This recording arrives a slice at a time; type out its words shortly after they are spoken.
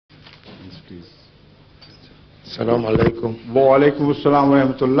please. Assalamu alaikum. Wa alaikum assalam wa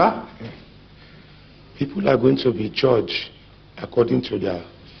rahmatullah. People are going to be judged according to their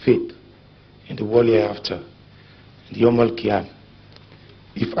faith in the world hereafter, in the Yom Al-Qiyam.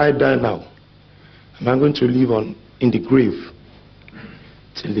 If I die now, am I going to live in the grave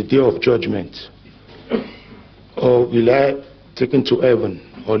till the day of judgment? Or will I taken to heaven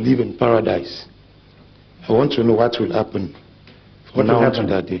or live in paradise? I want to know what will happen from now on to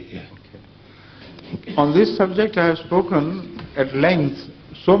that day. Yeah. Okay. On this subject I have spoken at length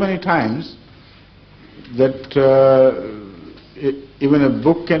so many times that even a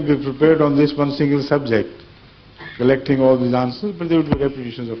book can be prepared on this one single subject, collecting all these answers, but there will be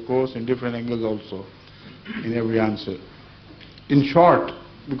repetitions, of course, in different angles also, in every answer. In short,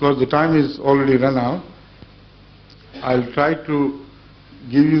 because the time is already run out, I'll try to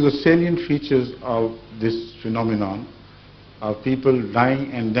give you the salient features of this phenomenon of people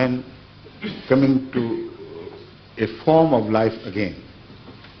dying and then coming to a form of life again.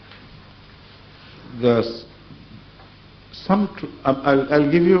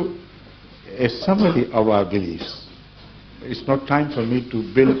 I'll give you a summary of our beliefs. It's not time for me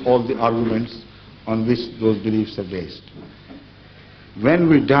to build all the arguments on which those beliefs are based. When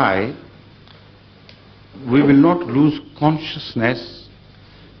we die, we will not lose consciousness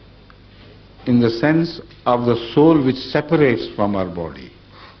in the sense of the soul which separates from our body.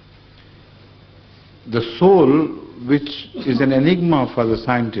 The soul, which is an enigma for the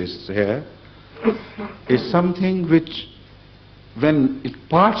scientists here, is something which, when it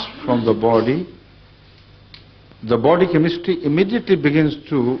parts from the body chemistry immediately begins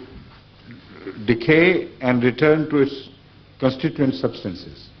to decay and return to its constituent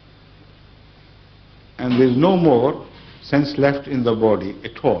substances. And there is no more sense left in the body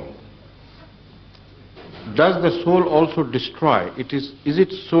at all. Does the soul also destroy? Is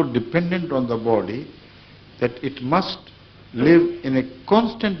it so dependent on the body that it must live in a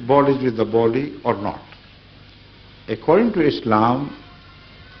constant bondage with the body or not? According to Islam,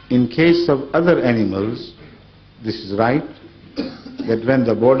 in case of other animals, this is right, that when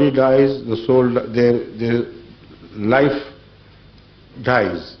the body dies, the soul, their life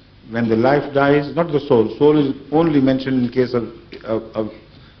dies. When the life dies, not the soul. Soul is only mentioned in case of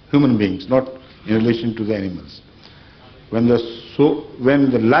human beings, not in relation to the animals. When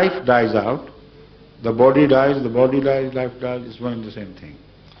the life dies out, the body dies, life dies, it's one and the same thing.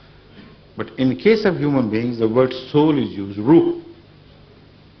 But in case of human beings, the word soul is used, ruh.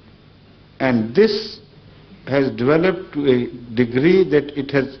 And this has developed to a degree that it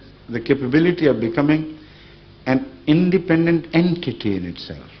has the capability of becoming an independent entity in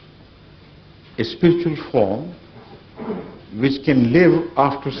itself, a spiritual form which can live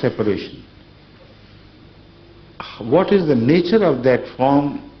after separation. What is the nature of that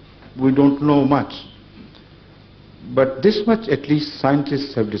form, we don't know much. But this much at least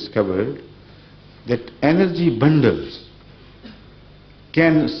scientists have discovered, that energy bundles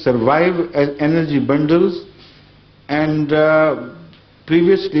can survive as energy bundles, and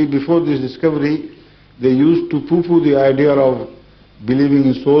previously, before this discovery, they used to poo-poo the idea of believing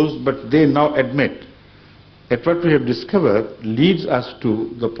in souls, but they now admit that what we have discovered leads us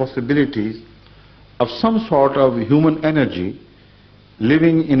to the possibilities of some sort of human energy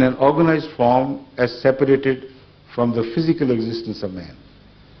living in an organized form as separated from the physical existence of man.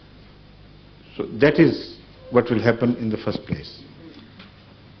 So that is what will happen in the first place.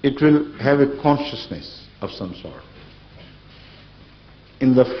 It will have a consciousness of some sort.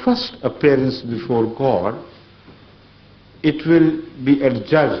 In the first appearance before God, it will be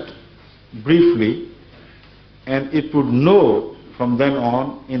adjudged briefly, and it would know from then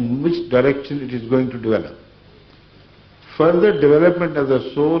on in which direction it is going to develop. Further development of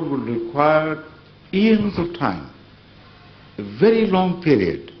the soul will require eons of time, a very long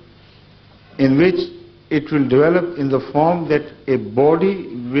period, in which it will develop in the form that a body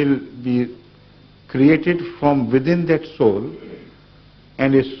will be created from within that soul,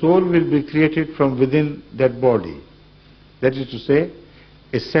 and a soul will be created from within that body. That is to say,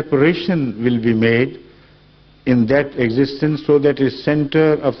 a separation will be made in that existence, so that a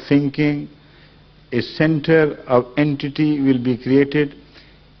center of thinking, a center of entity will be created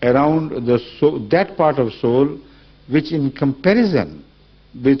around the soul, that part of soul which in comparison,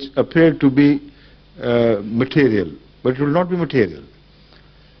 which appear to be material, but it will not be material.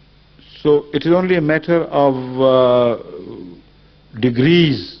 So it is only a matter of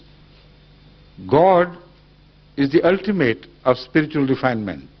degrees. God is the ultimate of spiritual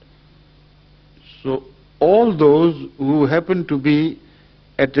refinement. So all those who happen to be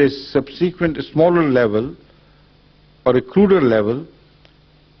at a subsequent smaller level or a cruder level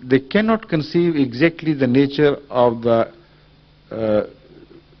they cannot conceive exactly the nature of the,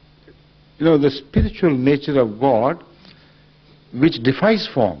 the spiritual nature of God, which defies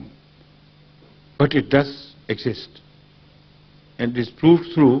form, but it does exist. And it is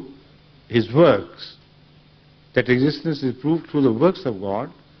proved through His works. That existence is proved through the works of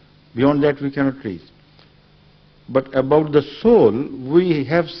God. Beyond that we cannot reach. But about the soul, we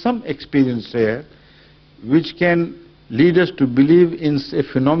have some experience here which can lead us to believe in a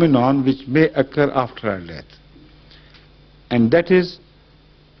phenomenon which may occur after our death. And that is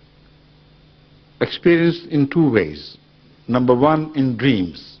experienced in two ways. Number one, in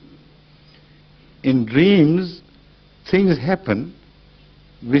dreams. In dreams, things happen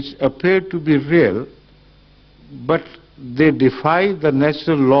which appear to be real, but they defy the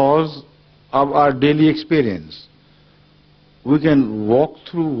natural laws of our daily experience. We can walk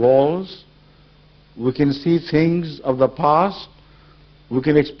through walls, we can see things of the past, we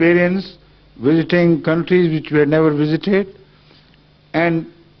can experience visiting countries which we had never visited,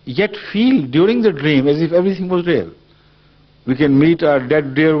 and yet feel during the dream as if everything was real. We can meet our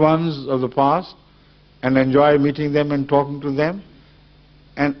dead dear ones of the past and enjoy meeting them and talking to them.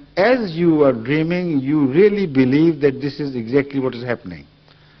 And as you are dreaming, you really believe that this is exactly what is happening.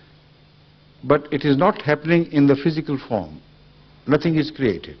 But it is not happening in the physical form. Nothing is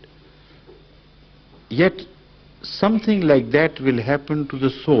created. Yet something like that will happen to the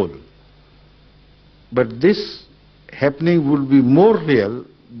soul. But this happening would be more real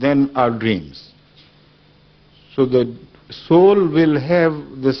than our dreams. So the soul will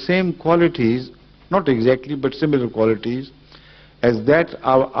have the same qualities, not exactly, but similar qualities, as that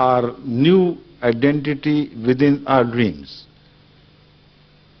of our new identity within our dreams.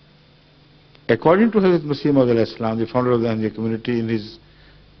 According to Hazrat Masih Maud alayhi salam, the founder of the Ahmadiyya community, in his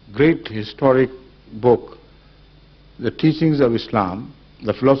great historic book, The Teachings of Islam,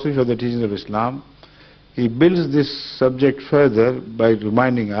 the philosophy of the teachings of Islam, he builds this subject further by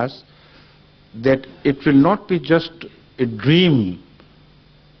reminding us that it will not be just a dream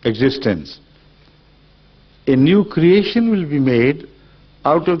existence. A new creation will be made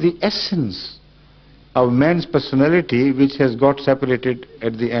out of the essence of man's personality, which has got separated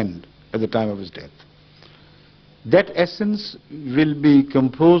at the end, at the time of his death. That essence will be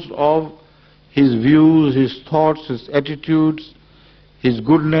composed of his views, his thoughts, his attitudes, his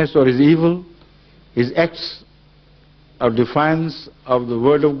goodness or his evil, his acts of defiance of the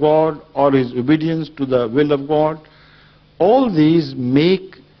word of God or his obedience to the will of God. All these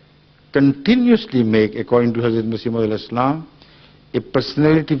continuously make, according to Hazrat Masih Maud alayhi salam, a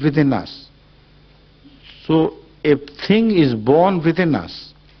personality within us. So a thing is born within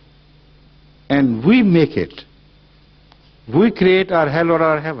us and we make it. We create our hell or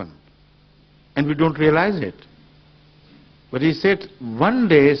our heaven and we don't realize it. But he said one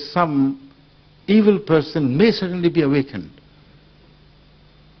day some evil person may suddenly be awakened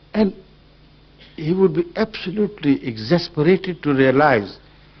and he would be absolutely exasperated to realize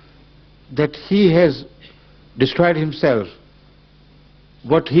that he has destroyed himself.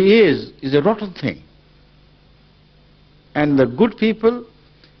 What he is a rotten thing. And the good people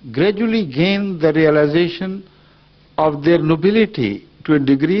gradually gain the realization of their nobility to a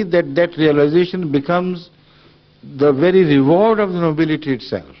degree that that realization becomes the very reward of the nobility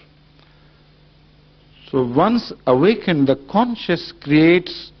itself. So once awakened, the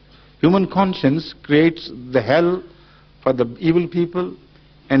human conscience creates the hell for the evil people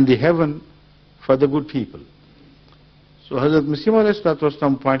and the heaven for the good people. So Hazrat Masih Maud alayhi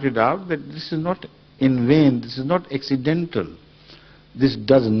salam pointed out that this is not in vain, this is not accidental. This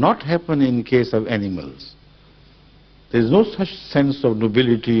does not happen in case of animals. There is no such sense of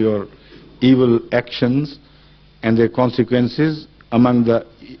nobility or evil actions and their consequences among the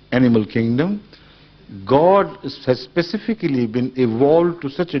animal kingdom. God has specifically been evolved to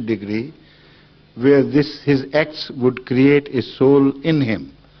such a degree where his acts would create a soul in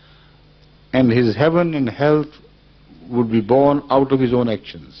him, and his heaven and health would be born out of his own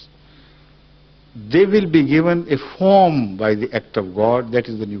actions. They will be given a form by the act of God, that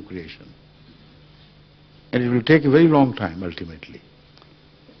is the new creation. And it will take a very long time ultimately.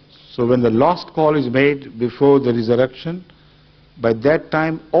 So when the last call is made before the resurrection, by that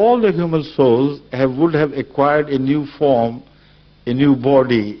time all the human souls would have acquired a new form, a new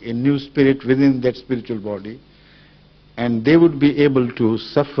body, a new spirit within that spiritual body, and they would be able to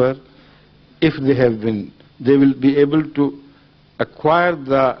suffer if they will be able to acquire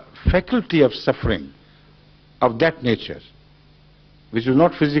the faculty of suffering of that nature, which is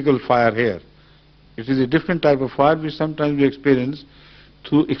not physical fire here. It is a different type of fire which sometimes we experience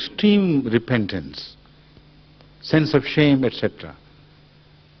through extreme repentance, sense of shame, etc.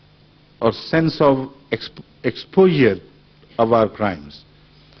 or sense of exposure of our crimes.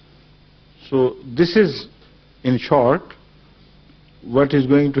 So this is, in short, what is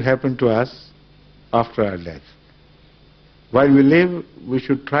going to happen to us after our death. While we live, we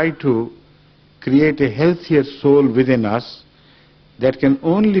should try to create a healthier soul within us that can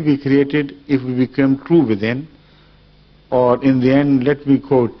only be created if we become true within, or in the end, let me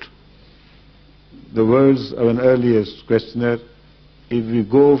quote the words of an earlier questioner, if we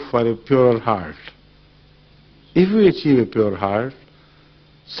go for a pure heart. If we achieve a pure heart,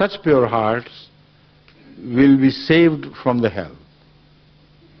 such pure hearts will be saved from the hell.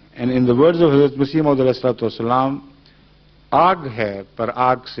 And in the words of Hazrat Masih Maud alayhi salatu wasalam, आग है पर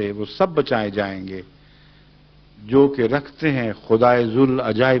आग से वो सब बचाए जाएंगे जो कि रखते हैं खुदाए जुल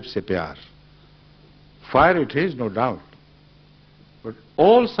अजाइब से प्यार. Fire it is, no doubt. But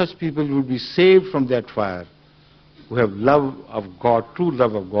all such people will be saved from that fire who have love of God, true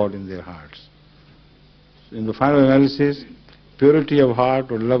love of God in their hearts. In the final analysis, purity of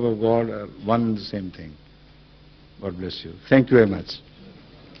heart or love of God are one and the same thing. God bless you. Thank you very much.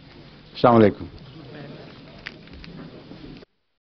 Assalamu alaikum.